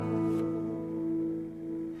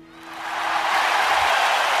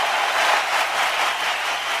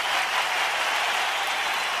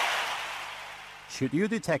Should you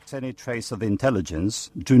detect any trace of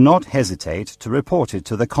intelligence, do not hesitate to report it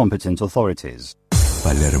to the competent authorities.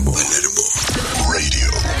 Palermo.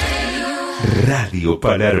 Radio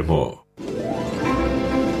Palermo.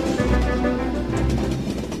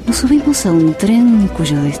 Nos subimos a un tren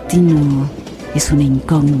cuyo destino es una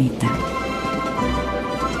incógnita.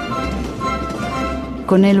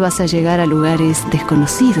 Con él vas a llegar a lugares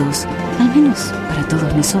desconocidos, al menos para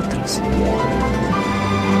todos nosotros.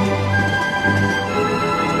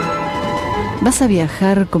 Vas a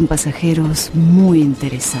viajar con pasajeros muy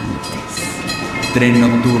interesantes. Tren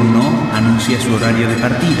nocturno anuncia su horario de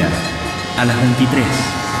partida a las 23.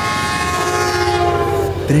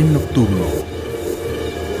 Tren nocturno.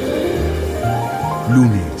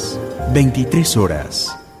 Lunes, 23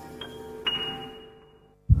 horas.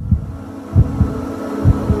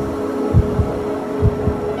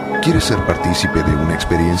 ¿Quieres ser partícipe de una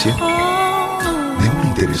experiencia? ¿De una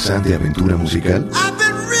interesante aventura musical?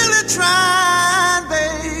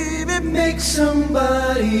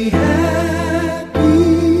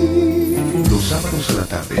 Los sábados a la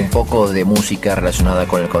tarde. Un poco de música relacionada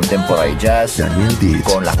con el contemporary jazz, Daniel Dietz,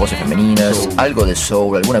 con las voces femeninas, algo de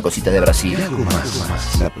soul, alguna cosita de Brasil. y algo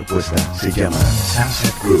más. La propuesta se llama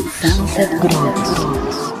Sunset Grooves.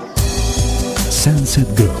 Sunset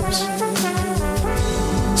Grooves.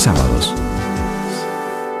 Sábados,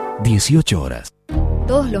 18 horas.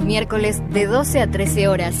 Todos los miércoles de 12 a 13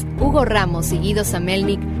 horas, Hugo Ramos y Guido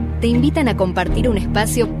Samelnik te invitan a compartir un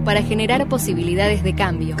espacio para generar posibilidades de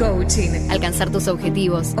cambio, Coaching, alcanzar tus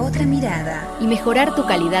objetivos otra mirada. y mejorar tu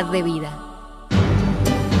calidad de vida.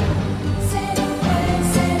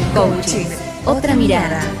 Coaching, otra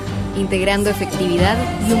mirada, integrando efectividad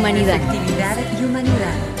y humanidad. Efectividad y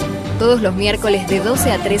humanidad. Todos los miércoles de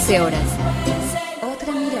 12 a 13 horas.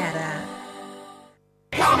 Otra mirada.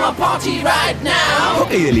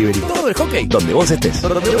 Hockey Delivery. Todo el hockey donde vos estés.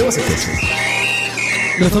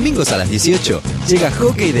 Los domingos a las 18 llega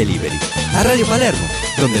Hockey Delivery a Radio Palermo,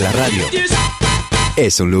 donde la radio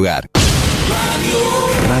es un lugar.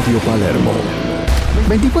 Radio Palermo.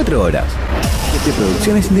 24 horas de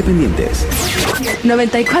producciones independientes.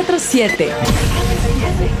 94.7.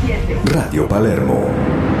 Radio Palermo.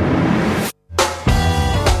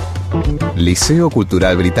 Liceo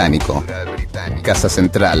Cultural Británico. Casa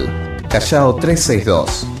Central. Callao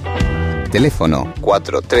 362. Teléfono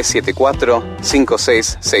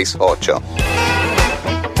 4374-5668.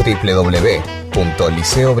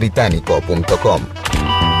 www.liceobritánico.com.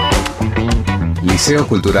 Liceo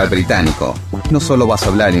Cultural Británico. No solo vas a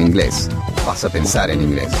hablar en inglés, vas a pensar en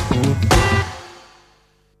inglés.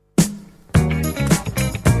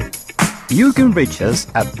 You can reach us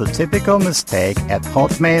at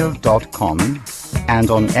thetypicalmistake@hotmail.com and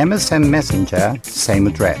on MSN Messenger, same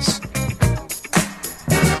address.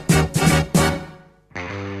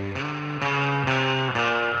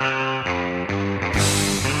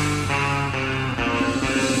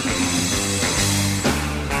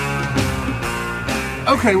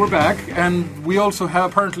 Okay, we're back, and we also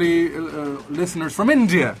have apparently listeners from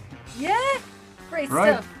India. Yeah, great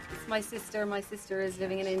Right. stuff. It's my sister. My sister is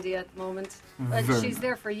living in India at the moment. But Very she's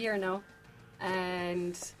there for a year now,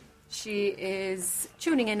 and she is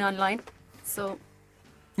tuning in online. So,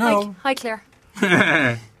 Oh. hi Claire.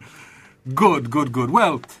 Good.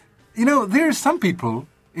 Well, you know, there's some people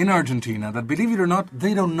in Argentina that, believe it or not,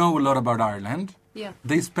 they don't know a lot about Ireland. Yeah.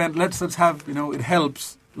 They spend, let's have, you know, it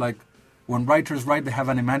helps, like, when writers write, they have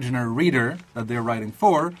an imaginary reader that they're writing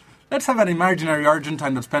for. Let's have an imaginary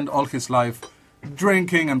Argentine that spent all his life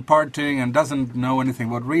drinking and partying and doesn't know anything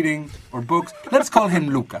about reading or books. Let's call him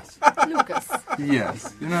Lucas. Lucas.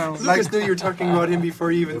 Yes, you know, Lucas knew you were talking about him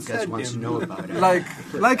before you even said wants him. to know about it.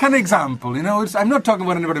 like an example, you know, I'm not talking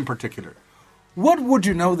about anybody in particular. What would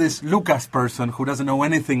you know this Lucas person who doesn't know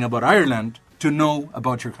anything about Ireland to know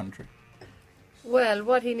about your country? Well,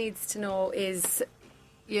 what he needs to know is,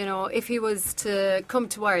 you know, if he was to come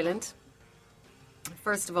to Ireland,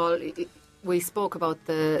 first of all, we spoke about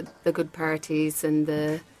the good parties and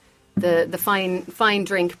the fine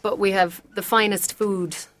drink, but we have the finest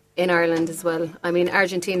food in Ireland as well. I mean,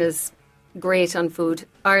 Argentina's great on food.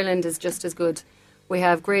 Ireland is just as good. We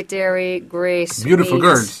have great dairy, great Beautiful meat.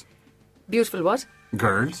 girls. Beautiful what?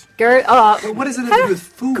 Girls. Well, what does it have to do with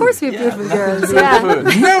food? Of course we have beautiful girls,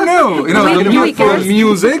 yeah. No. You know, We the like girls.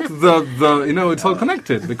 music, the you know, it's all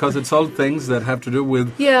connected because it's all things that have to do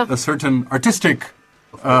with Yeah. a certain artistic,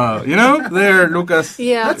 you know, there, Lucas.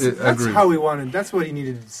 Yeah. That's how we wanted. That's what he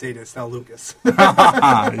needed to say to Sal Lucas.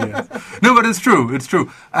 Yes. No, but it's true.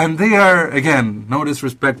 And they are, again, no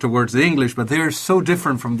disrespect towards the English, but they are so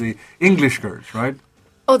different from the English girls, right?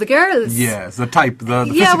 Oh, the girls? Yes, the type, the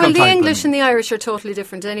yeah, physical well, the type. English and the Irish are totally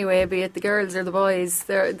different anyway, be it the girls or the boys.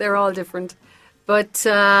 They're all different. But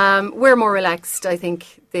we're more relaxed, I think,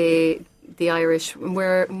 the Irish.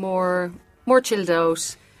 We're more chilled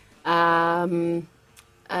out and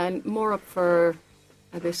more up for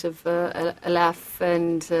a bit of a laugh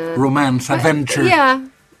and... romance, adventure. Yeah,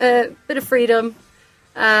 a bit of freedom.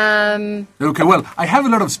 Okay, well, I have a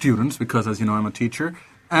lot of students because, as you know, I'm a teacher.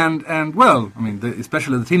 And well, I mean,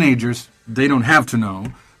 especially the teenagers, they don't have to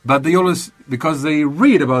know. But they always, because they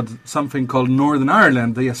read about something called Northern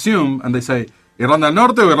Ireland, they assume and they say, Irlanda del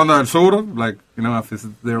Norte or Irlanda del Sur, like, you know, if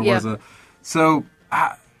there was a... So,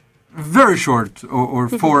 very short, or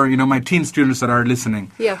for, you know, my teen students that are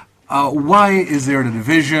listening. Yeah. Why is there a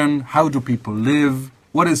division? How do people live?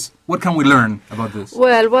 What can we learn about this?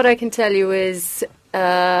 Well, what I can tell you is,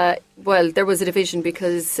 there was a division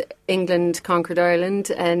because England conquered Ireland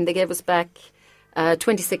and they gave us back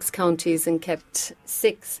 26 counties and kept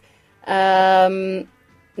 6.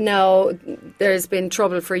 Now, there's been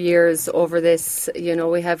trouble for years over this. You know,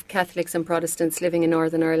 we have Catholics and Protestants living in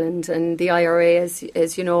Northern Ireland, and the IRA,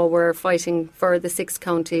 as you know, were fighting for the 6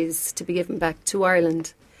 counties to be given back to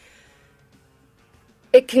Ireland.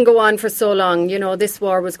 It can go on for so long. You know, this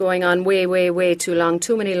war was going on way, way, way too long.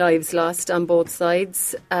 Too many lives lost on both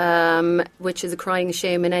sides, which is a crying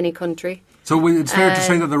shame in any country. So it's fair to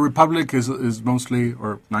say that the Republic is mostly,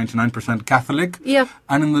 or 99% Catholic. Yeah.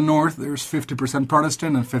 And in the North, there's 50%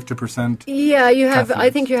 Protestant and 50% Yeah, you have. Catholics. I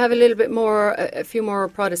think you have a little bit more, a few more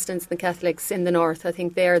Protestants than Catholics in the North. I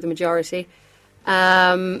think they are the majority.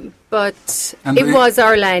 But it was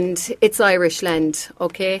our land. It's Irish land,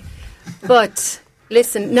 okay? But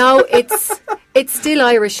listen, now it's still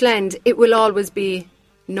Irish land. It will always be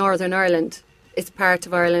Northern Ireland. It's part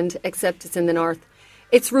of Ireland, except it's in the North.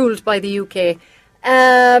 It's ruled by the UK.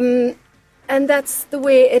 And that's the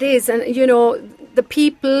way it is. And, you know, the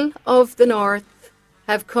people of the North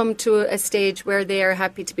have come to a stage where they are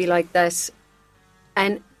happy to be like that.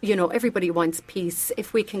 And, you know, everybody wants peace.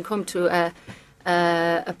 If we can come to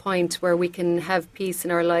a point where we can have peace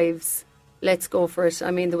in our lives, let's go for it.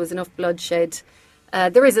 I mean, there was enough bloodshed.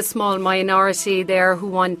 There is a small minority there who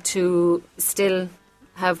want to still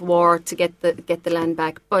have war to get the land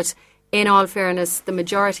back. But in all fairness, the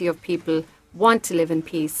majority of people want to live in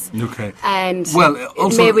peace. Okay. And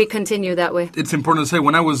also, may we continue that way. It's important to say,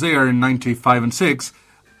 when I was there in 95 and 6,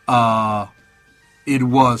 it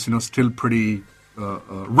was, you know, still pretty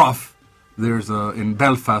rough. There's in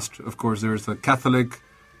Belfast, of course, there's a Catholic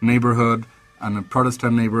neighborhood and a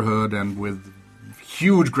Protestant neighborhood, and with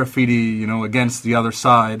huge graffiti, you know, against the other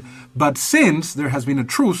side. But since there has been a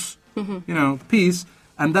truce, you know, peace,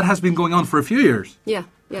 and that has been going on for a few years. Yeah.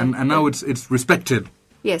 Yeah. And now it's respected.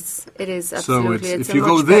 Yes, it is, absolutely. So it's if you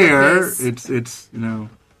go there, it's you know,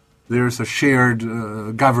 there's a shared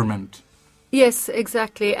government. Yes,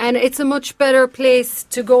 exactly. And it's a much better place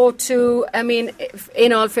to go to. I mean,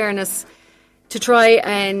 in all fairness, to try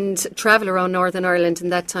and travel around Northern Ireland in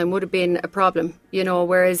that time would have been a problem, you know,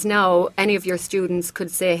 whereas now any of your students could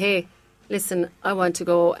say, hey, listen, I want to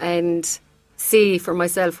go and see for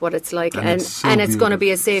myself what it's like, and it's going to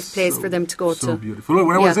be a safe place for them to go to. So beautiful.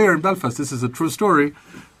 When I was there in Belfast, this is a true story,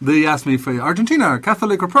 they asked me if Argentina,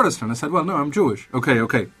 Catholic or Protestant. I said, well, no, I'm Jewish.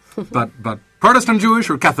 Okay. but Protestant Jewish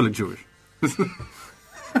or Catholic Jewish?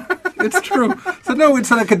 It's true. So no,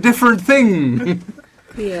 it's like a different thing.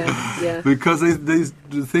 Yeah. Because they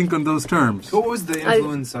think on those terms. What was the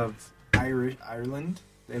influence of Ireland,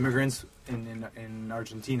 the immigrants in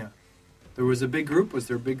Argentina? There was a big group. Was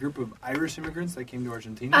there a big group of Irish immigrants that came to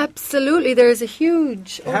Argentina? Absolutely. There's a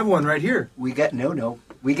huge... I have one right here. We got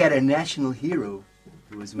We got a national hero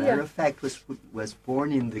who, as a matter of fact, was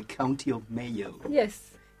born in the county of Mayo.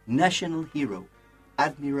 Yes. National hero,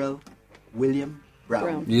 Admiral William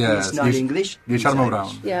Brown. Yes. He's not English. Guillermo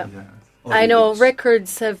Brown. Yeah. I know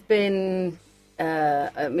records have been...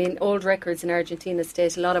 old records in Argentina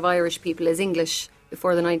state a lot of Irish people as English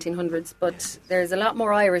before the 1900s, but there's a lot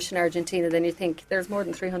more Irish in Argentina than you think. There's more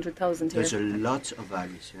than 300,000 here. There's a lot of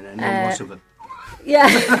Irish, and I know most of them. Yeah.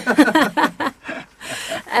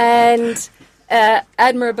 And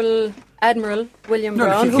Admiral William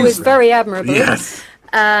Brown, who is very admirable. Yes.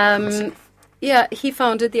 He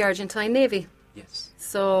founded the Argentine Navy. Yes.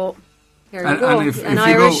 So... Here you go. An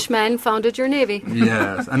Irishman founded your Navy.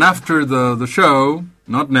 Yes. And after the show,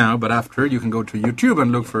 not now, but after, you can go to YouTube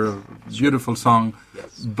and look for a beautiful song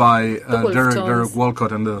by Derek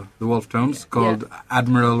Walcott and the Wolf Tones called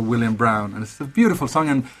Admiral William Brown. And it's a beautiful song.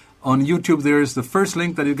 And on YouTube, there's the first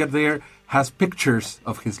link that you get there has pictures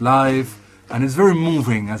of his life. And it's very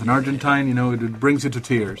moving. As an Argentine, you know, it brings you to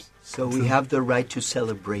tears. So we have the right to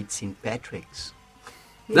celebrate St. Patrick's.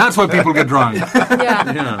 That's why people get drunk.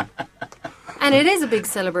 Yeah. And it is a big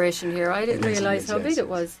celebration here. I didn't realise how big it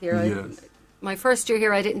was here. Yes. My first year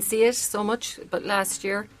here, I didn't see it so much, but last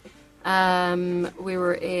year we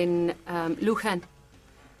were in Lujan,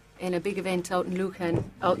 in a big event out in Lujan,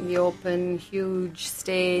 out in the open, huge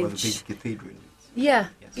stage. Well, the big cathedral. Yeah,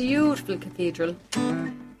 beautiful cathedral.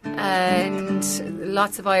 And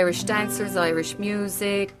lots of Irish dancers, Irish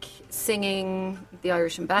music, singing. The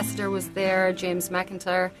Irish ambassador was there, James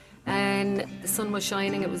McIntyre, and the sun was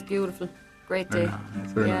shining. It was beautiful. Great day.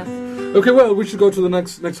 Very nice. Okay, well, we should go to the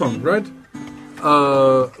next song, right?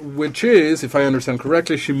 Which is, if I understand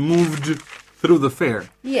correctly, She Moved Through the Fair.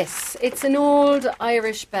 Yes, it's an old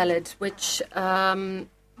Irish ballad, which we're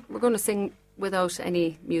going to sing without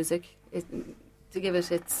any music to give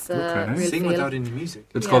it its real Sing feel. without any music.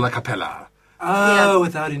 It's called a cappella. Oh,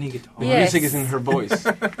 without any guitar. Yes. Music is in her voice.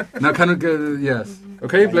 Now, can I yes.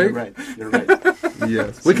 Okay, Blake? You're right.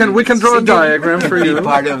 Yes. We can draw a diagram for you. Be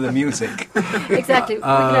part of the music. Exactly. We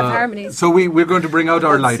can have harmonies. So we're going to bring out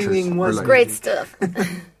our lighters. Singing was Great stuff.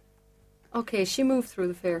 Okay, She Moved Through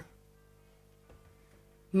the Fair.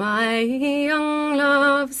 My young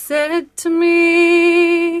love said to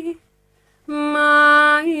me,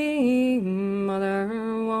 my mother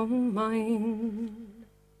won't mind,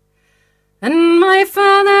 and my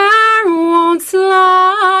father won't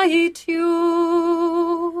slight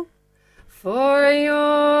you for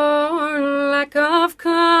your lack of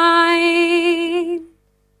kind.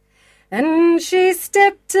 And she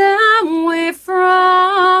stepped away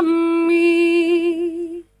from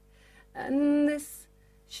me, and this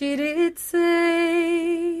she did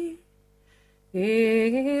say,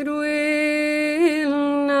 it will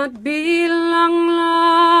not be long,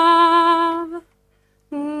 love,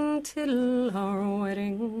 until our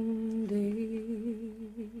wedding day.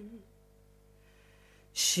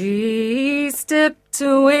 She stepped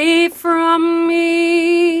away from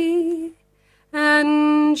me,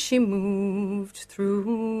 and she moved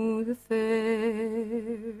through the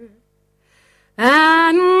fair.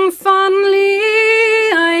 And fondly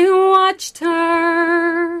I watched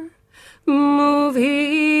her move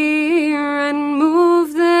here and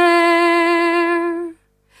move there,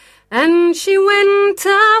 and she went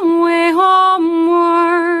away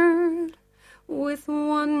homeward with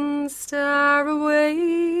one star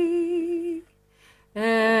away,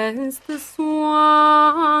 as the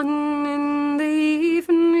swan in the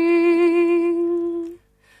evening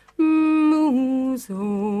moves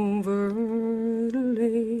over the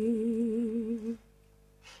lake.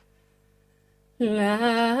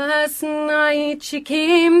 Last night she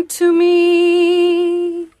came to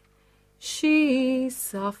me, she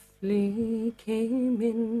softly came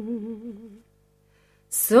in,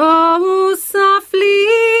 so softly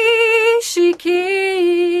she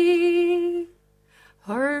came,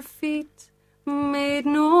 her feet made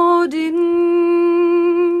no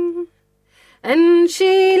din, and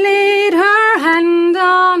she laid her hand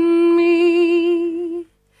on me,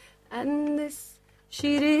 and this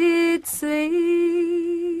she did say,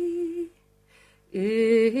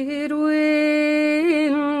 it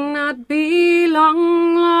will not be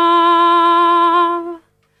long, love,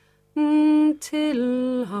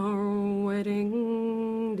 until our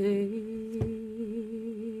wedding day.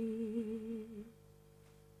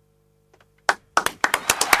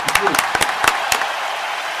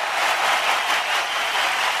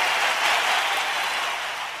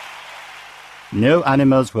 No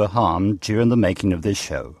animals were harmed during the making of this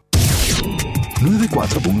show.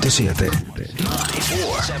 94.7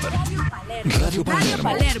 Radio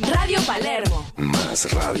Palermo. Radio Palermo. Más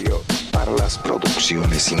radio para las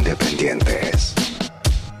producciones independientes.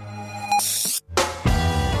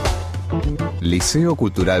 Liceo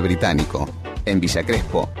Cultural Británico, en Villa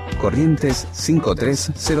Crespo, Corrientes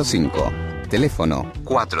 5305. Teléfono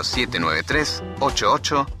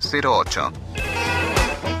 4793-8808.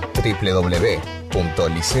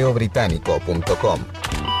 www.liceobritánico.com.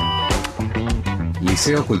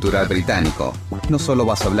 Liceo Cultural Británico. No solo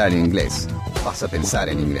vas a hablar en inglés, vas a pensar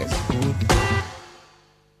en inglés.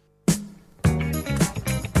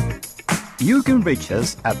 You can reach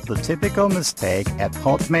us at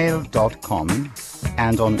thetypicalmistake@hotmail.com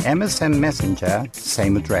and on MSN Messenger,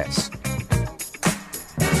 same address.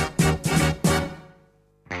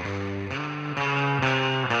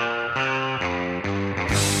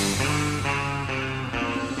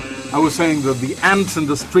 I was saying that the ants in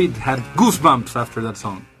the street had goosebumps after that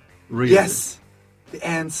song. Really? Yes. The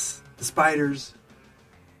ants, the spiders,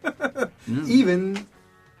 even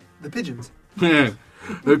the pigeons. Yeah.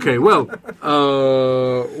 Okay, well,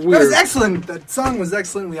 That was excellent. That song was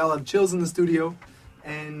excellent. We all have chills in the studio.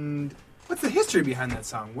 And what's the history behind that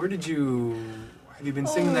song? Have you been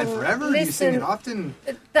singing that forever? Do you sing it often?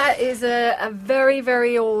 That is a very,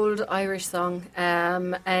 very old Irish song.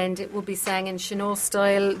 And it will be sang in Chinó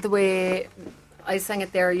style, the way I sang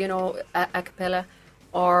it there, a cappella,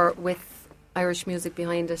 or with Irish music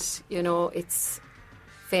behind it. It's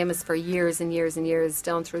famous for years and years and years,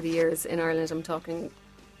 down through the years in Ireland. I'm talking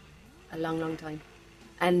a long, long time.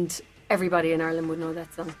 And everybody in Ireland would know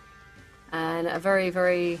that song. And a very,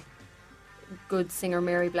 very good singer,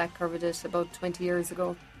 Mary Black, covered it about 20 years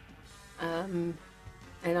ago. And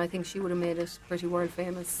I think she would have made it pretty world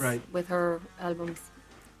famous with her albums.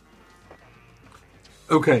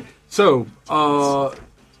 Okay, so,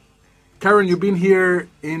 Karen, you've been here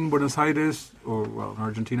in Buenos Aires, in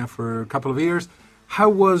Argentina, for a couple of years. How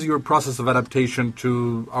was your process of adaptation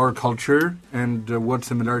to our culture, and what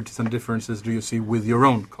similarities and differences do you see with your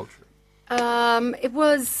own culture? It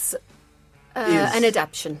was an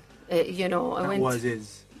adaptation. It's a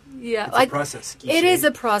process. It is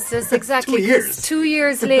a process, exactly. 2 years. 2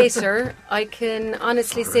 years later, I can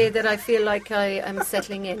honestly say that I feel like I am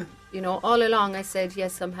settling in. All along I said,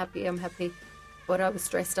 yes, I'm happy. But I was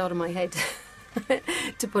stressed out of my head,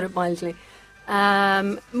 to put it mildly.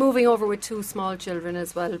 Moving over with 2 small children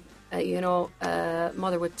as well.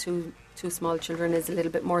 Mother with two small children is a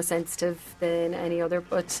little bit more sensitive than any other.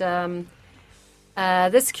 But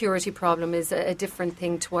the security problem is a different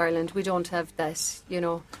thing to Ireland. We don't have that,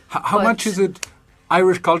 How much is it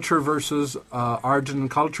Irish culture versus Argentine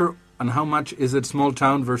culture, and how much is it small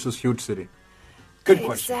town versus huge city? Good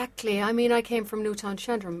question. Exactly. I mean, I came from Newtown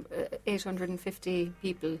Chandram, 850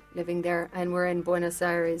 people living there, and we're in Buenos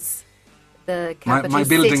Aires, the capital my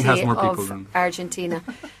building city has more of people than Argentina.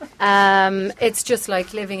 It's just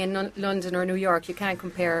like living in London or New York. You can't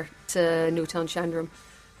compare to Newtown Chandram.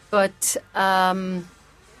 But,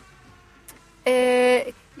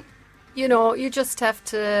 you just have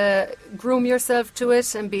to groom yourself to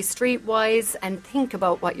it and be streetwise and think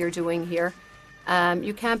about what you're doing here.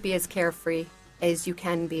 You can't be as carefree as you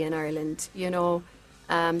can be in Ireland.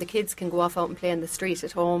 The kids can go off out and play in the street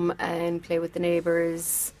at home and play with the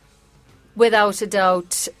neighbours. Without a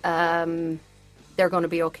doubt, they're going to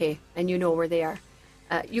be okay, and you know where they are.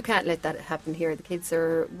 You can't let that happen here. The kids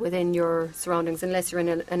are within your surroundings unless you're in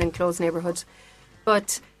an enclosed neighbourhood.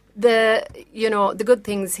 But the good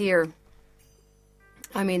things here,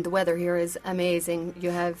 I mean, the weather here is amazing.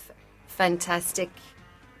 You have fantastic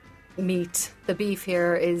meat. The beef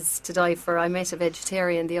here is to die for. I met a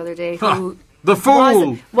vegetarian the other day who the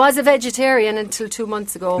fool was a vegetarian until 2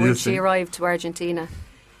 months ago when she arrived to Argentina.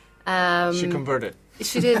 She converted.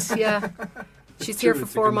 She did, yeah. She's here for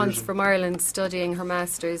 4 months from Ireland studying her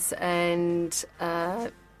master's, and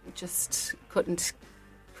just couldn't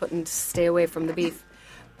stay away from the beef.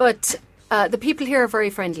 But the people here are very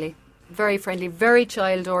friendly, very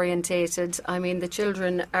child orientated. I mean, the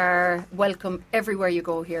children are welcome everywhere you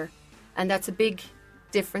go here, and that's a big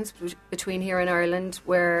difference between here and Ireland,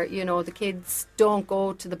 where the kids don't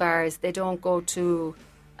go to the bars, they don't go to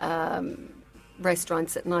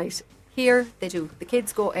restaurants at night. Here they do. The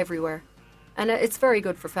kids go everywhere. And it's very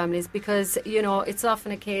good for families because, it's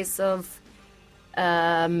often a case of,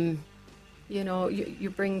 you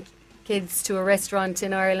bring kids to a restaurant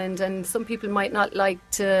in Ireland and some people might not like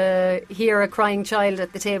to hear a crying child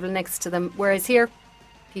at the table next to them. Whereas here,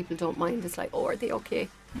 people don't mind. It's like, oh, are they okay?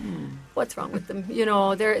 What's wrong with them?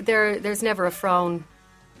 There's never a frown,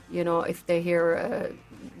 if they hear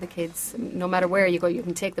the kids. No matter where you go, you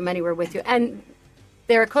can take them anywhere with you. And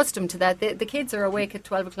they're accustomed to that. The kids are awake at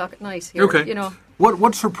 12 o'clock at night here, Okay.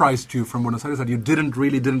 What surprised you from Buenos Aires that you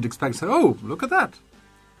didn't expect? Say, oh, look at that.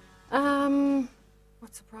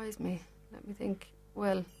 What surprised me? Let me think.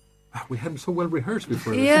 Well, we had them so well rehearsed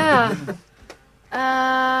before. Yeah.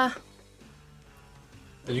 That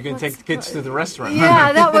you can take the kids to the restaurant.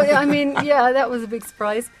 Yeah, that was. That was a big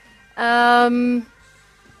surprise.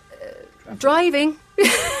 Driving.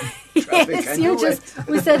 Yes,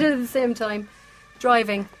 we said it at the same time.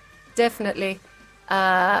 Driving, definitely.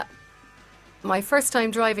 My first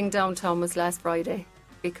time driving downtown was last Friday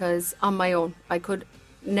because on my own, I could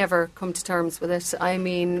never come to terms with it. I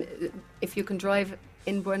mean, if you can drive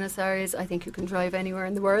in Buenos Aires, I think you can drive anywhere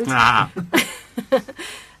in the world.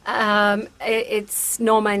 It's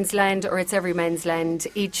no man's land or it's every man's land.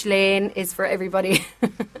 Each lane is for everybody.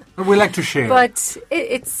 We like to share. But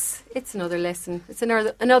it's another lesson. It's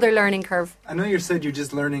another learning curve. I know you said you're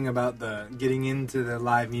just learning about getting into the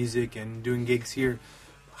live music and doing gigs here.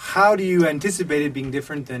 how do you anticipate it being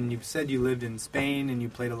different than you said you lived in Spain and you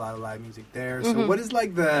played a lot of live music there? So what is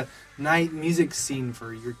like the night music scene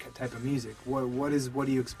for your type of music? What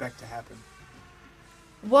do you expect to happen?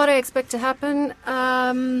 What I expect to happen?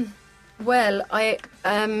 Well, I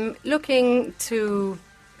am looking to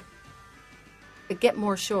get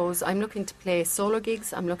more shows. I'm looking to play solo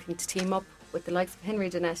gigs. I'm looking to team up with the likes of Henry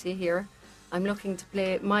Donati here. I'm looking to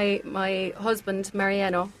play my husband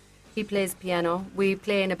Mariano. He plays piano. We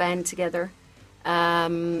play in a band together,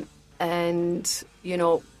 and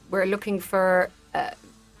we're looking for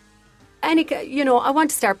any. I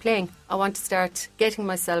want to start playing. I want to start getting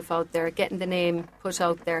myself out there, getting the name put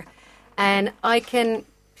out there, and I can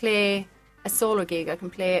play a solo gig. I can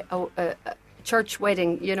play a church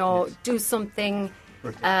wedding. Do something.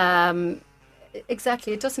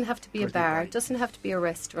 Exactly. It doesn't have to be a bar. It doesn't have to be a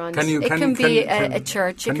restaurant. It can be a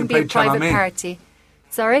church. It can be a private party.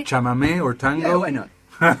 Sorry? Chamamé or tango? Yeah, why not?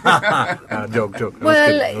 Joke.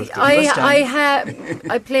 Well,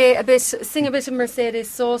 I play a bit, sing a bit of Mercedes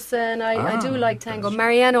Sosa, and I do like tango.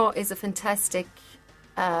 Mariano is a fantastic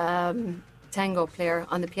tango player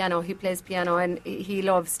on the piano. He plays piano and he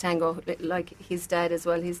loves tango, like his dad as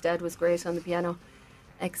well. His dad was great on the piano.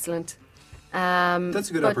 Excellent. That's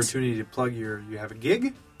a good opportunity to plug you have a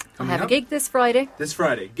gig coming up? I have a gig this Friday. This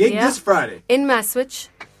Friday. This Friday. In Masswich.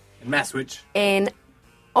 In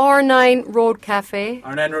R9 Road Cafe.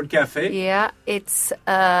 R9 Road Cafe. Yeah, it's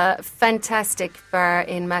a fantastic bar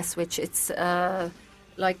in Masswich. It's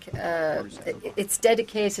it's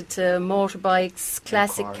dedicated to motorbikes,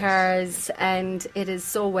 classic cars, and it is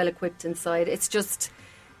so well equipped inside. It's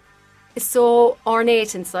so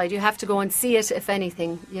ornate inside. You have to go and see it, if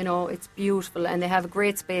anything. It's beautiful, and they have a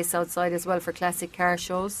great space outside as well for classic car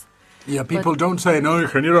shows. Yeah, people don't say, no,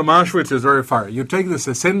 Ingeniero Maschwitz is very far. You take the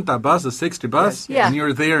 60 bus, the 60 bus, and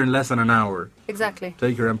you're there in less than an hour. Exactly.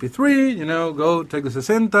 Take your MP3, go, take the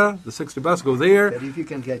 60, the 60 bus, go there. But if you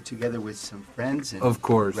can get together with some friends and of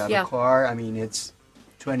course. grab a car, it's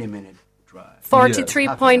 20-minute drive.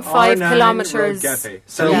 43.5 kilometers.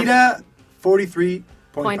 Salida,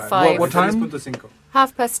 43.5. What time?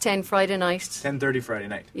 10:30 Friday night. 10:30 Friday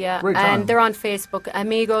night. Yeah, and they're on Facebook.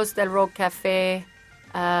 Amigos del Road Cafe.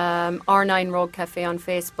 R9 Road Cafe on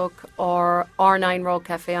Facebook or R9 Road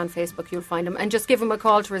Cafe on Facebook. You'll find them, and just give them a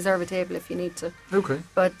call to reserve a table if you need to. Okay.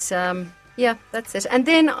 But that's it. And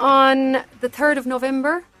then on the 3rd of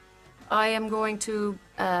November, I am going to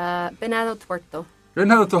Venado Tuerto.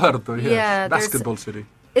 Venado Tuerto, yes. Yeah, basketball city.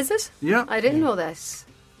 Is it? Yeah. I didn't know that.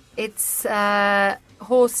 It's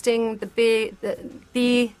hosting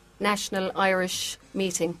the National Irish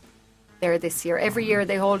Meeting there this year. Every year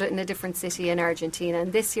they hold it in a different city in Argentina,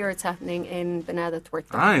 and this year it's happening in Venado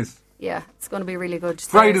Tuerto. Nice. Yeah, it's going to be really good.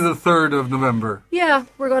 Friday the 3rd of November. Yeah,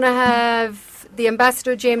 we're going to have the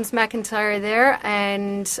ambassador James McIntyre there,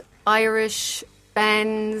 and Irish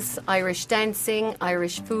bands, Irish dancing,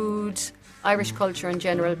 Irish food, Irish culture in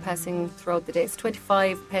general passing throughout the day. It's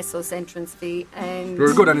 25 pesos entrance fee. And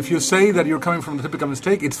very good. And if you say that you're coming from the typical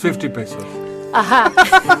mistake, it's 50 pesos. Aha.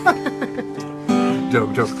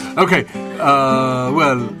 Joke. Okay.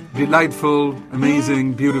 Well, delightful,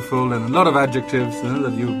 amazing, beautiful, and a lot of adjectives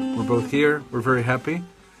that you were both here. We're very happy.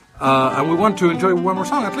 And we want to enjoy one more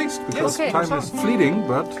song at least, because time is fleeting,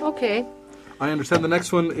 but okay. I understand the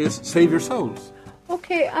next one is Save Your Souls.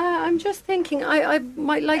 Okay, I'm just thinking I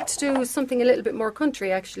might like to do something a little bit more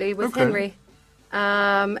country, actually, with Henry.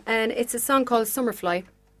 And it's a song called Summerfly.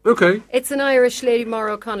 Okay. It's an Irish lady,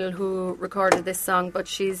 Maura O'Connell, who recorded this song, but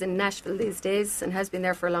she's in Nashville these days and has been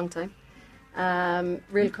there for a long time.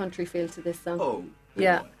 Real country feel to this song. Oh.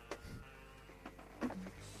 Yeah.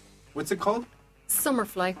 What's it called?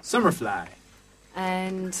 Summerfly.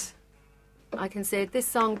 And I can say this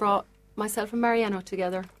song brought myself and Mariano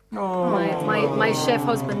together. Oh. My chef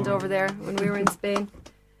husband over there when we were in Spain.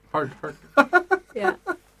 Heart. Yeah.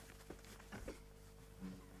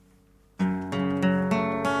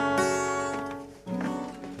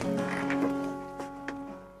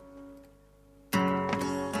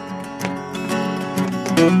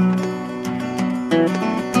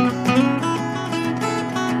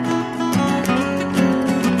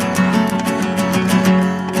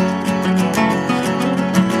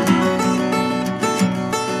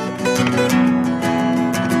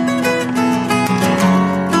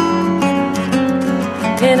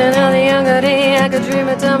 In another younger day, I could dream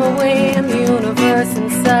a time away in the universe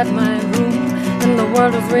inside my room, and the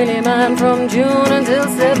world was really mine from June until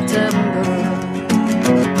September.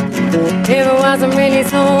 If it wasn't really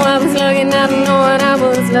so, I was lucky not to know it. I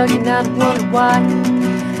was lucky not to wonder why.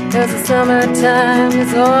 'Cause the summertime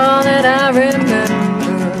is all that I remember.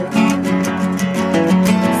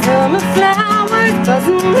 Summer flowers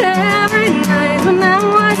buzzing every night when I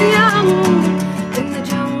was young. In the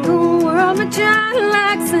jungle world, my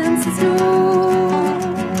childlike senses knew.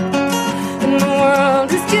 And the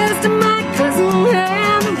world is just my cousin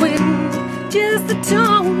and the wind, just the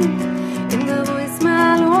tone in the voice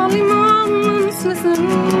my lonely moments listen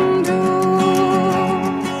to.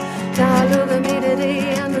 Now look at me today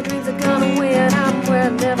and the dreams are gone away and I'm where I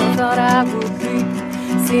never thought I would be.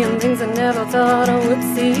 Seeing things I never thought I would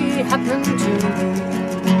see happen to me.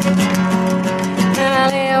 And I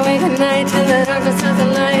lay awake at night till the darkness turns to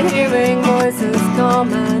light, hearing voices call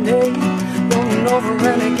my name, rolling over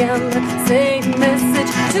and again the same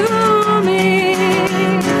message to me.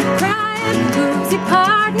 Crying, who's your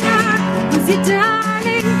partner? Who's your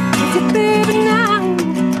darling? Who's your baby now?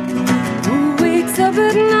 Who wakes up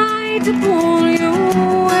at night to pull you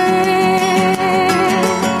away?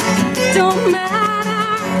 Don't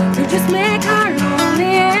matter, you just make her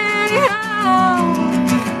lonely anyhow.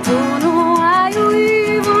 Don't know why you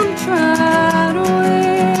even tried to wait.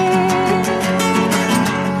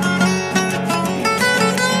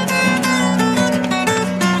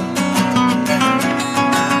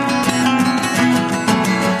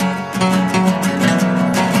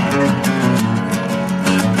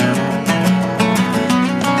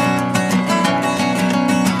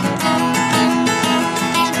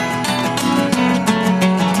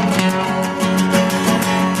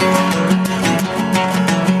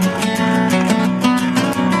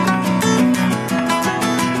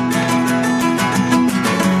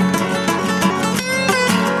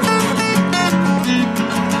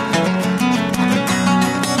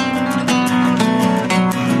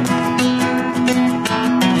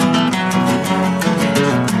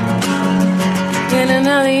 In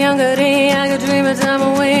another younger day, I could dream of time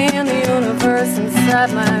away in the universe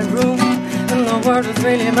inside my room. And the world was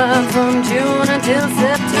really mine from June until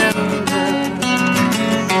September.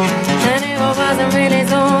 And if it wasn't really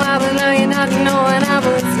so, I was lucky not to know, and I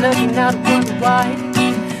was lucky not to wonder why.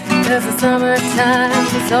 Cause the summertime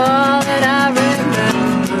was all that I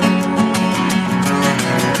remember.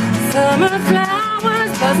 Summer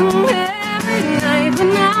flowers buzzing every night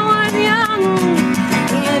when I was young.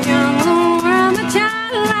 In the jungle where the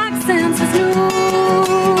childlike senses knew.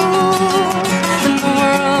 And the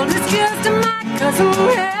world is just my cousin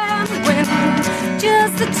and the wind,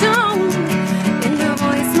 just the tone in the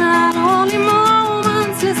voice my lonely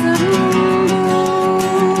moments listen to.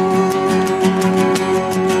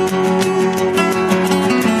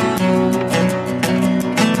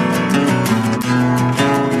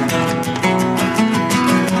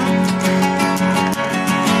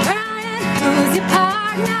 Who's your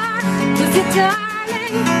partner? Who's your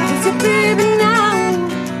darling? Who's your baby now?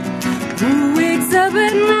 Who wakes up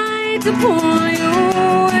at night to pull you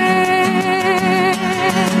away?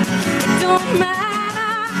 It don't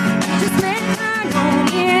matter, just make her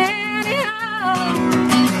lonely anyhow.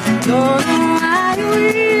 Don't know why you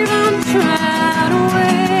even try to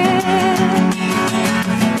wait.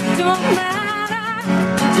 It don't matter,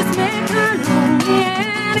 just make her lonely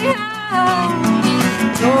anyhow.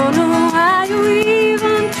 Don't know why you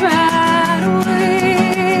even try to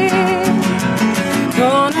wait.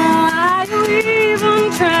 Don't know why you even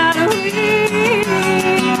try to wait.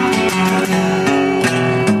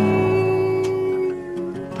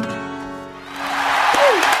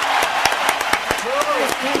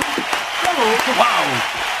 Wow!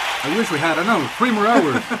 I wish we had, I don't know, 3 more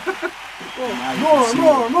hours.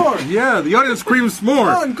 More. Yeah, the audience screams more.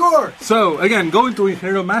 Encore. So, again, go into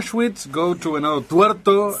Ingeniero Maschwitz, go to another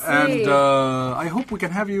Tuerto, Sí. and I hope we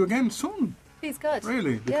can have you again soon. He's good.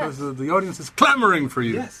 Really, because the audience is clamoring for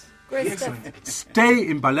you. Yes. Great stuff. Stay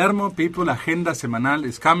in Palermo, people. Agenda Semanal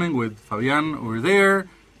is coming with Fabian over there,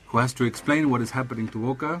 who has to explain what is happening to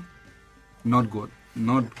Boca. Not good.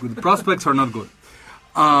 Not good. The prospects are not good.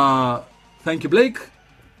 Thank you, Blake,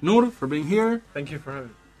 Noor, for being here. Thank you for having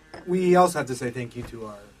me. We also have to say thank you to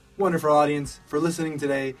our wonderful audience for listening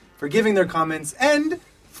today, for giving their comments, and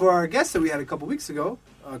for our guests that we had a couple weeks ago.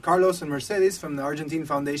 Carlos and Mercedes from the Argentine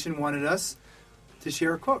Foundation wanted us to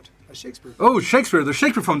share a quote, a Shakespeare quote. Oh, Shakespeare, the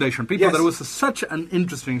Shakespeare Foundation. People, Yes. that was such an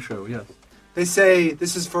interesting show, yes. They say,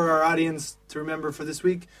 this is for our audience to remember for this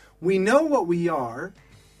week, we know what we are,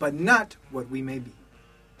 but not what we may be.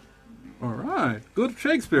 All right, good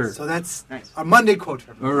Shakespeare. So that's a Monday quote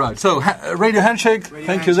for everyone. All right, so Radio Handshake,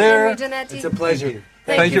 thank you there. It's a pleasure.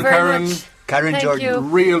 Thank you, very Karen. much. Karen Thank Jordan. you.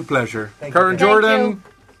 Real pleasure. Thank you. Karen Thank Jordan, you.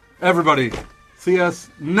 everybody. See us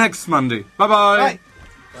next Monday. Bye-bye. Bye.